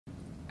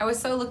I was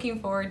so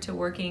looking forward to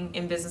working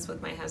in business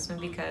with my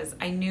husband because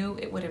I knew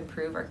it would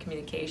improve our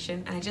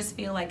communication, and I just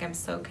feel like I'm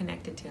so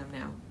connected to him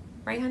now.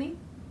 Right, honey?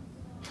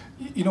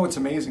 You know what's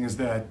amazing is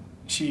that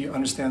she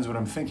understands what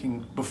I'm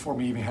thinking before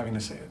me even having to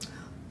say it.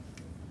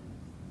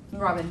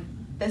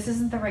 Robin, this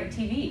isn't the right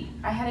TV.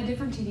 I had a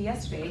different TV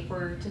yesterday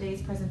for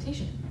today's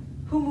presentation.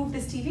 Who moved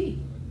this TV?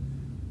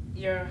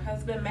 Your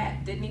husband,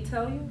 Matt, didn't he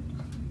tell you?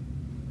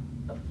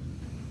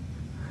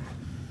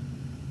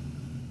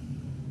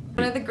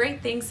 One of the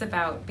great things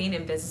about being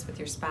in business with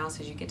your spouse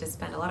is you get to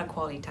spend a lot of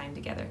quality time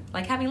together,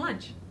 like having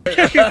lunch.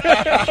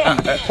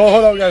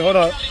 Hold on, guys, hold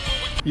on.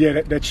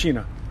 Yeah, that's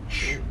Sheena.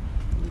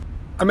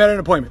 I'm at an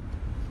appointment.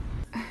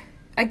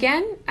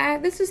 Again?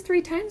 This is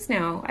 3 times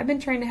now. I've been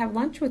trying to have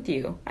lunch with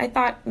you. I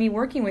thought me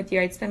working with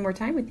you, I'd spend more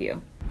time with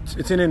you.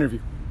 It's an interview.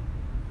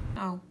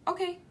 Oh,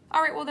 okay.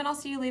 All right, well then I'll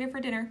see you later for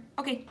dinner.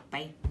 Okay,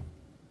 bye.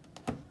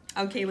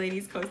 Okay,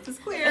 ladies, coast is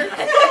clear.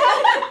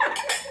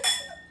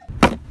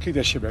 Keep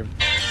that shit, baby.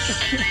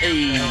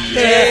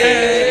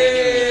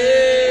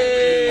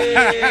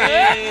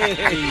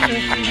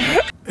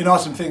 An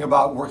awesome thing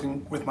about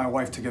working with my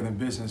wife together in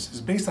business is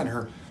based on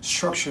her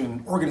structure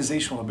and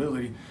organizational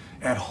ability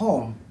at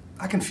home.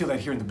 I can feel that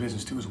here in the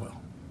business too as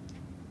well.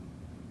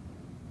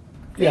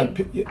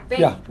 Babe,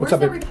 yeah. What's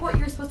up, the babe? report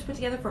you're supposed to put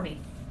together for me?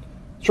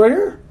 It's right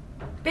here.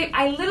 Babe,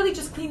 I literally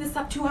just cleaned this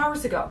up 2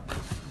 hours ago.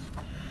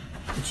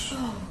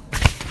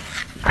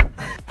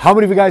 How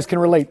many of you guys can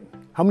relate?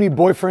 How many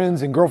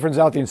boyfriends and girlfriends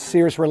out there in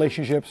serious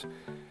relationships?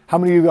 How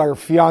many of you are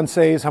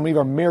fiancés? How many of you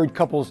are married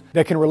couples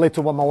that can relate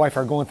to what my wife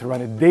are going through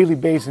on a daily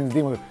basis,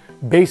 dealing with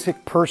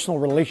basic personal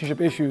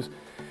relationship issues,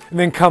 and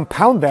then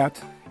compound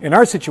that in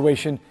our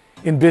situation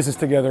in business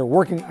together,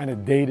 working on a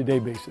day-to-day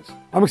basis.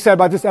 I'm excited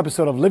about this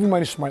episode of Living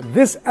Money Smart.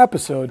 This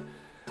episode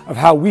of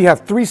how we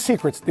have 3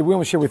 secrets that we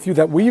want to share with you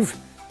that we've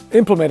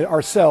implemented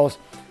ourselves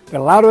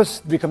that allowed us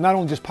to become not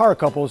only just power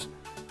couples,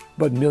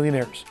 but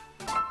millionaires.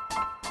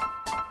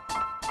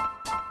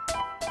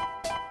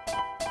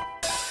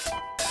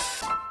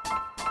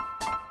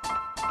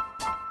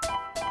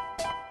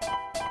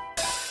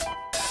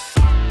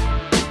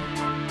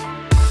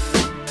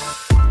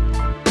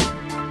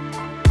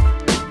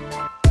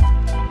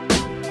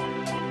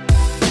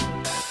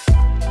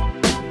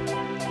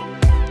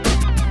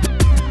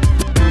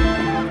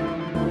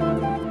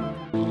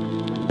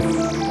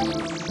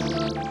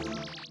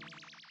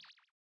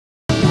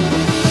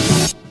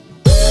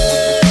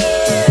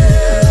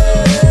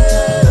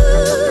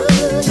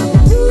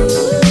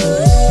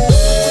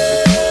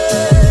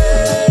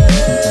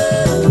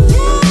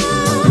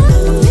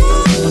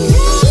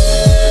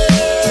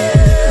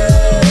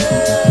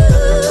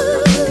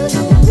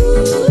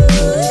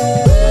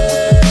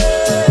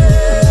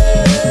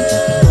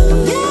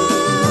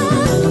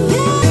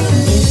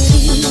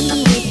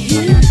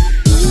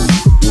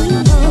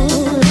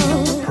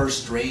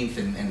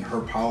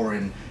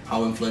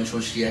 How influential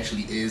she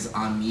actually is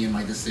on me and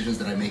my decisions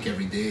that I make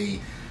every day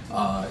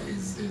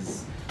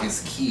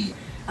is key.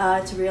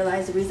 To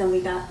realize the reason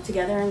we got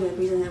together and the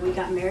reason that we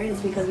got married is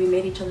because we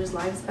made each other's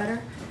lives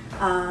better.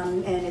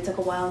 And it took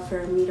a while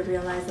for me to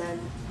realize that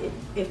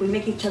if we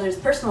make each other's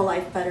personal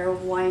life better,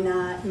 why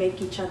not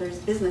make each other's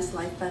business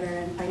life better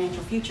and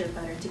financial future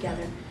better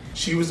together?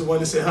 She was the one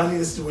that said, honey,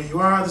 this is where you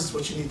are, this is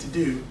what you need to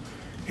do.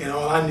 And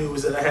all I knew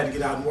was that I had to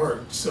get out and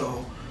work.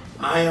 So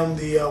I am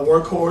the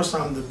workhorse,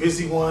 I'm the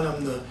busy one,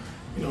 I'm the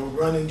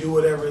run and do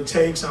whatever it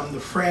takes. I'm the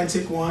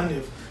frantic one.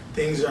 If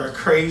things are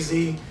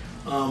crazy,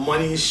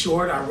 money is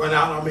short, I run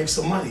out and I'll make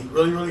some money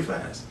really, really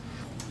fast.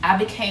 I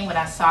became what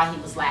I saw he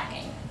was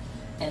lacking,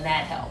 and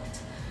that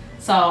helped.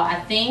 So I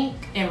think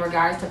in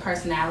regards to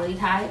personality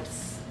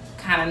types,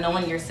 kind of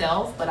knowing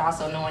yourself, but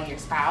also knowing your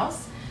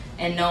spouse,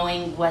 and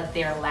knowing what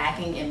they're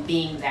lacking and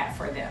being that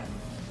for them.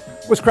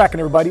 What's cracking,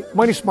 everybody?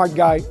 Money Smart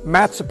guy,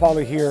 Matt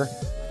Sapaula here.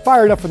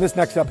 Fired up for this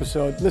next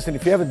episode. Listen,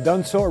 if you haven't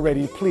done so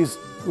already, please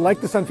like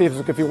this on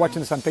Facebook if you're watching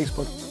this on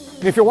Facebook.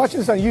 And if you're watching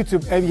this on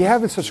YouTube and you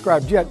haven't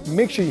subscribed yet,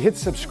 make sure you hit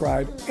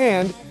subscribe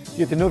and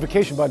hit the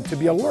notification button to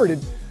be alerted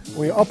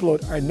when we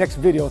upload our next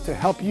video to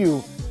help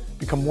you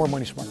become more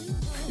money smart.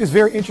 It's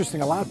very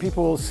interesting. A lot of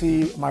people will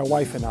see my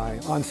wife and I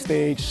on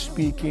stage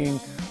speaking,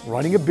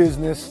 running a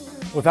business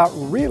without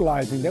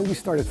realizing that we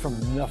started from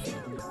nothing.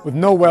 With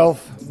no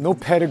wealth, no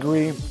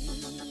pedigree,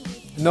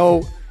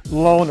 no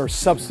loan or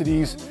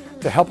subsidies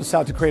to help us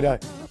out to create a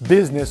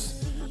business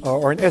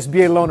or an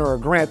SBA loan or a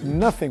grant,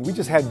 nothing. We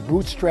just had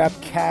bootstrap,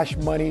 cash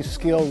money,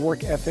 skill,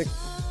 work ethic.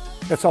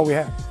 That's all we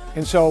had.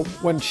 And so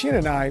when Sheena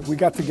and I, we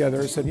got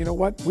together and said, you know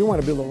what, we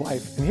want to build a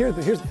life. And here's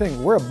the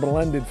thing, we're a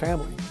blended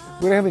family.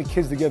 We don't have any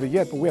kids together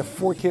yet, but we have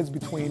 4 kids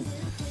between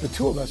the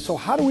 2 of us. So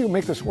how do we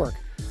make this work?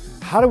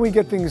 How do we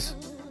get things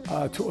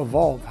to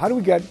evolve? How do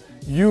we get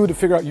you to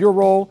figure out your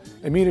role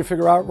and me to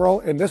figure out role?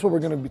 And that's what we're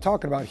going to be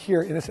talking about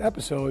here in this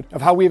episode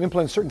of how we have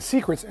implemented certain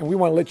secrets, and we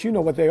want to let you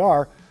know what they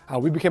are, how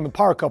we became a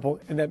power couple,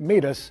 and that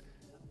made us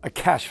a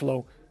cash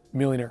flow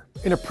millionaire.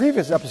 In a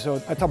previous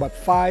episode, I talked about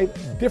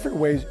 5 different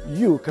ways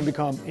you can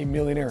become a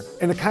millionaire.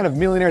 And the kind of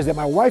millionaires that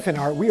my wife and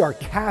I are, we are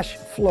cash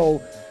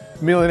flow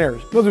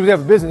millionaires. In other words, we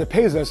have a business that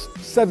pays us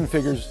 7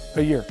 figures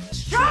a year.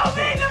 Show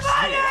me the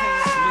money!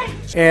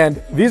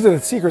 And these are the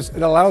secrets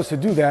that allow us to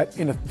do that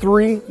in a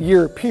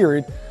 3-year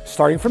period,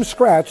 starting from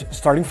scratch,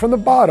 starting from the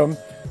bottom,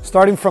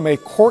 starting from a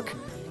cork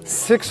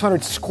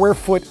 600 square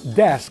foot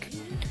desk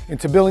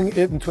into building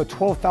it into a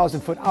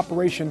 12,000 foot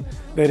operation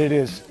that it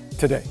is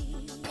today.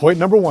 Point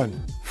number 1,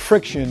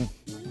 friction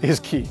is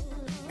key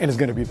and is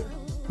going to be there.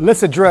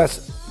 Let's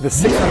address the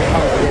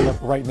 600-pound gorilla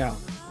right now.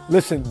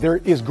 Listen, there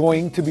is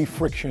going to be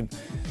friction.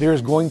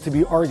 There's going to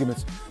be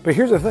arguments. But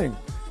here's the thing.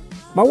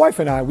 My wife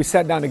and I, we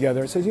sat down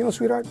together and said, you know,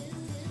 sweetheart,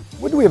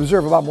 what do we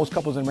observe about most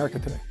couples in America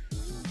today?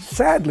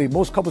 Sadly,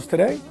 most couples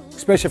today,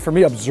 especially for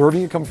me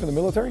observing it coming from the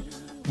military,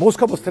 most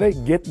couples today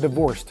get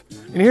divorced.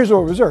 And here's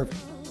what we observe.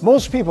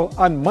 Most people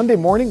on Monday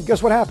morning,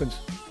 guess what happens?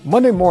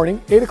 Monday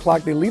morning, 8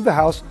 o'clock, they leave the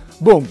house,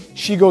 boom,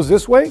 she goes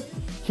this way,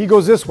 he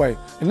goes this way.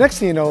 And next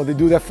thing you know, they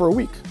do that for a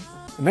week.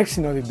 The next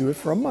thing you know, they do it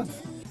for a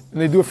month. And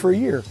they do it for a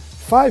year,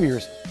 5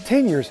 years,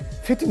 10 years,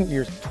 15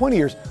 years, 20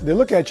 years. They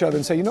look at each other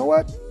and say, you know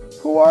what?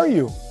 Who are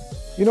you?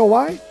 You know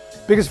why?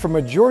 Because for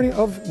majority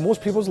of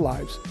most people's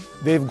lives,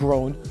 they've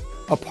grown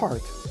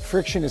apart.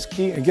 Friction is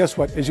key. And guess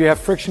what? As you have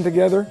friction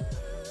together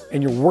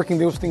and you're working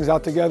those things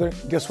out together,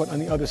 guess what? On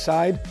the other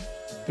side,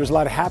 there's a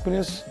lot of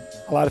happiness,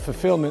 a lot of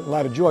fulfillment, a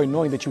lot of joy,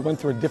 knowing that you went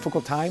through a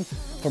difficult time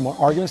from an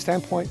argument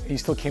standpoint and you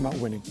still came out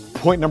winning.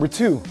 Point number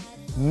 2,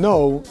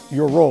 know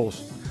your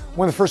roles.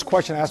 One of the first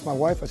questions I asked my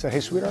wife, I said, hey,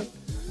 sweetheart,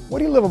 what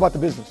do you love about the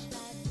business?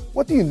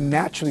 What do you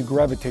naturally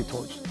gravitate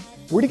towards?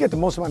 Where do you get the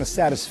most amount of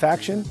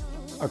satisfaction,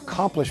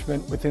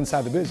 accomplishment with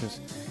inside the business?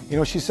 You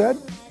know what she said?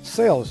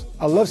 Sales.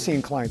 I love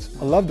seeing clients.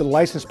 I love the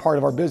licensed part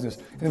of our business.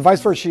 And vice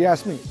versa, she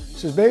asked me, she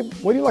says, babe,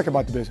 what do you like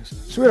about the business?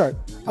 Sweetheart,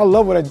 I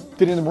love what I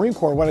did in the Marine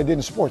Corps, what I did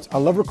in sports. I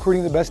love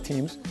recruiting the best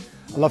teams.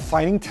 I love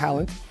finding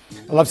talent.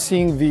 I love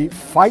seeing the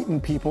fighting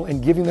people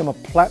and giving them a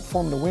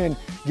platform to win,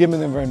 giving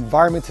them an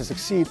environment to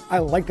succeed. I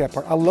like that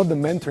part. I love the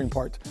mentoring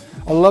part.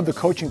 I love the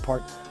coaching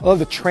part. I love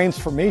the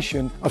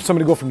transformation of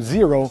somebody to go from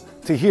 0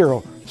 to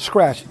hero,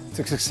 scratch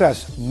to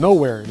success,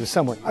 nowhere to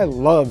somewhere. I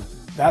love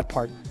that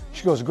part.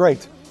 She goes,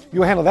 great.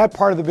 You handle that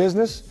part of the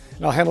business,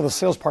 and I'll handle the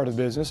sales part of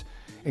the business.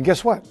 And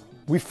guess what?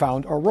 We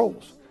found our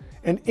roles.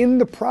 And in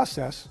the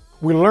process,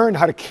 we learned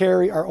how to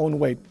carry our own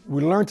weight.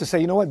 We learned to say,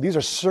 you know what? These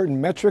are certain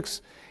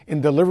metrics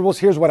and deliverables.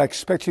 Here's what I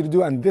expect you to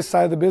do on this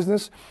side of the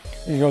business.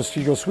 And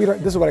she goes, sweetheart,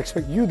 this is what I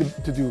expect you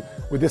to do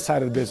with this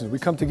side of the business. We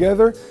come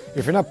together.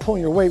 If you're not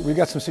pulling your weight, we've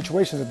got some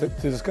situations to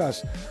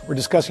discuss. We're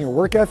discussing your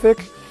work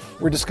ethic.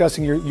 We're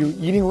discussing you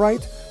eating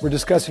right. We're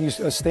discussing you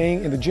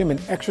staying in the gym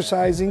and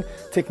exercising,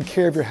 taking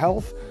care of your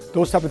health,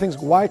 those type of things.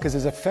 Why? Because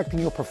it's affecting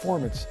your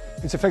performance.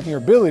 It's affecting your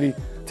ability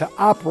to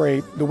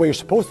operate the way you're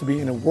supposed to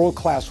be in a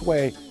world-class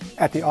way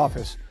at the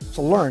office.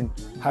 So learn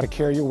how to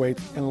carry your weight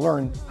and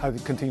learn how to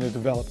continue to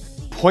develop.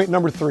 Point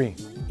number 3,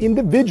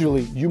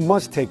 individually, you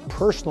must take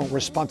personal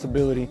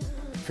responsibility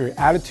for your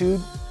attitude,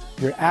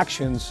 your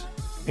actions,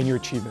 and your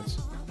achievements.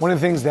 One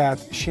of the things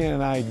that Shannon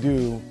and I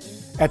do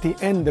at the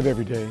end of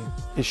every day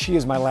is she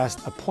is my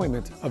last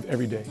appointment of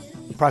every day.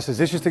 We process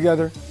issues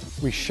together.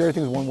 We share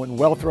things what went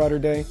well throughout our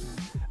day.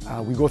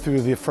 We go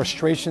through the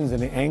frustrations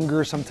and the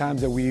anger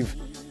sometimes that we've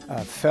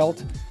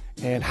felt.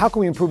 And how can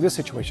we improve this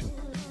situation?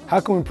 How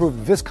can we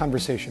improve this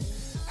conversation?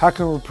 How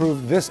can we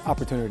improve this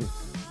opportunity?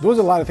 Those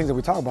are a lot of things that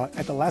we talk about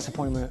at the last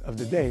appointment of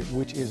the day,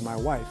 which is my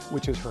wife,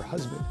 which is her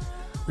husband.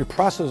 We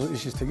process those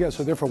issues together.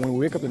 So therefore, when we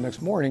wake up the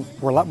next morning,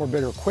 we're a lot more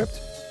better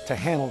equipped to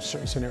handle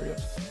certain scenarios.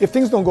 If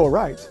things don't go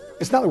right,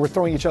 it's not like we're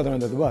throwing each other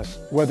under the bus,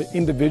 whether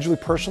individually,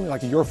 personally,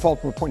 like your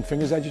fault, we're pointing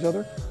fingers at each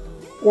other,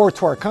 or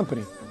to our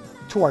company,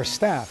 to our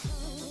staff,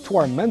 to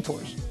our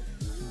mentors.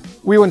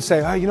 We wouldn't say,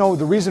 oh, you know,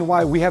 the reason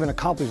why we haven't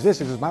accomplished this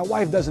is because my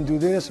wife doesn't do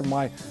this or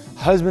my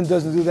husband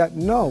doesn't do that.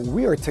 No,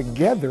 we are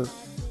together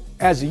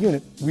as a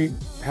unit. We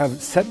have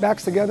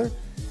setbacks together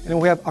and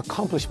we have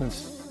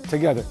accomplishments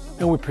together.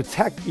 And we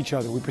protect each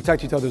other. We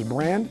protect each other's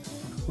brand.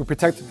 We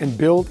protect and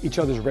build each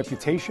other's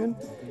reputation.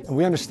 And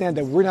we understand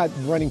that we're not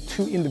running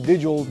 2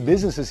 individual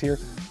businesses here.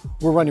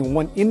 We're running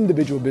one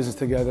individual business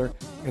together,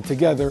 and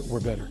together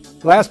we're better.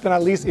 Last but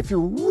not least, if you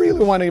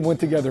really want to win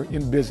together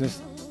in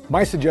business,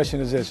 my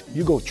suggestion is this: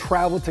 you go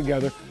travel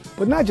together,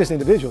 but not just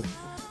individually.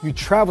 You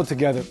travel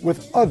together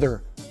with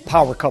other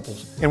power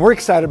couples. And we're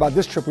excited about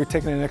this trip we're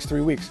taking in the next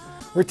 3 weeks.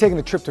 We're taking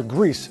a trip to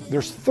Greece.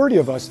 There's 30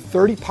 of us,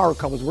 30 power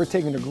couples. We're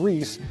taking to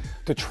Greece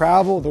to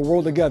travel the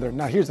world together.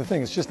 Now, here's the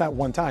thing. It's just not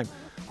one time.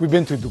 We've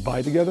been to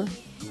Dubai together.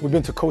 We've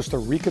been to Costa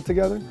Rica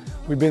together.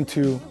 We've been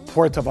to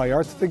Puerto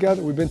Vallarta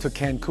together. We've been to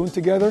Cancun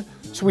together.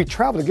 So we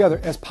travel together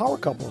as power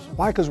couples.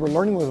 Why? Because we're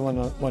learning with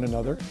one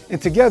another.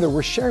 And together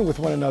we're sharing with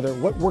one another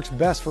what works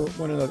best for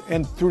one another.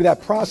 And through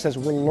that process,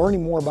 we're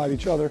learning more about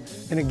each other.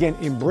 And again,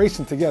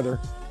 embracing together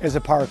as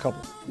a power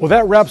couple. Well,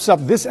 that wraps up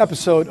this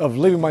episode of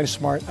Living Money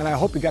Smart. And I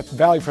hope you got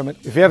value from it.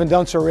 If you haven't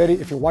done so already,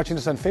 if you're watching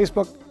this on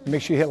Facebook,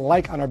 make sure you hit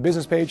like on our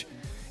business page.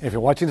 And if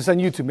you're watching this on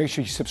YouTube, make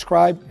sure you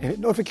subscribe and hit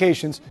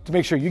notifications to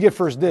make sure you get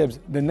first dibs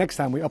the next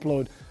time we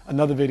upload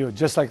another video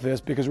just like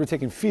this, because we're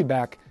taking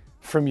feedback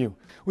from you.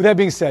 With that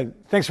being said,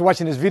 thanks for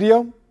watching this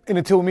video. And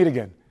until we meet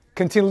again,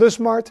 continue to live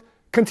smart,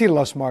 continue to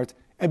love smart,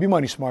 and be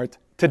money smart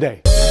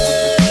today.